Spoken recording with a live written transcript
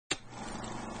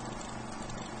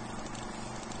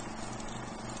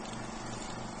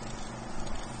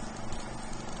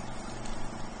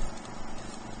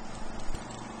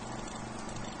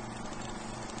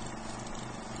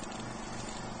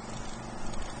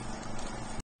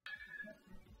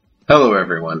Hello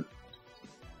everyone.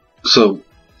 So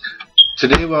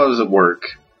today while I was at work,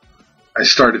 I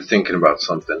started thinking about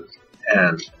something,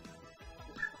 and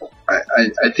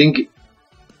I think,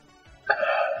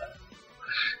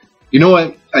 you know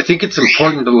what, I think it's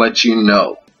important to let you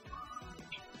know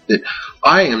that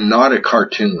I am not a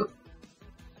cartoon.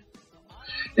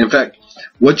 In fact,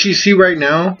 what you see right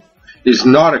now is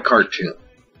not a cartoon.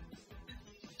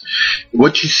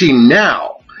 What you see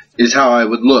now is how I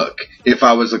would look if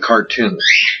I was a cartoon.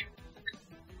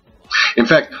 In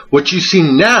fact, what you see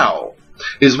now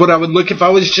is what I would look if I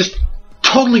was just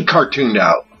totally cartooned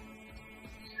out.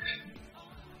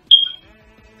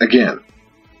 Again,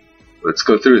 let's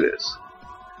go through this.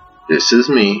 This is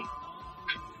me.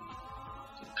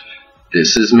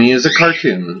 This is me as a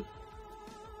cartoon.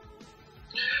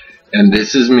 And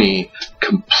this is me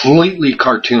completely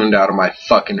cartooned out of my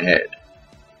fucking head.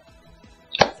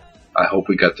 I hope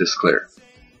we got this clear.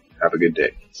 Have a good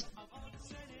day.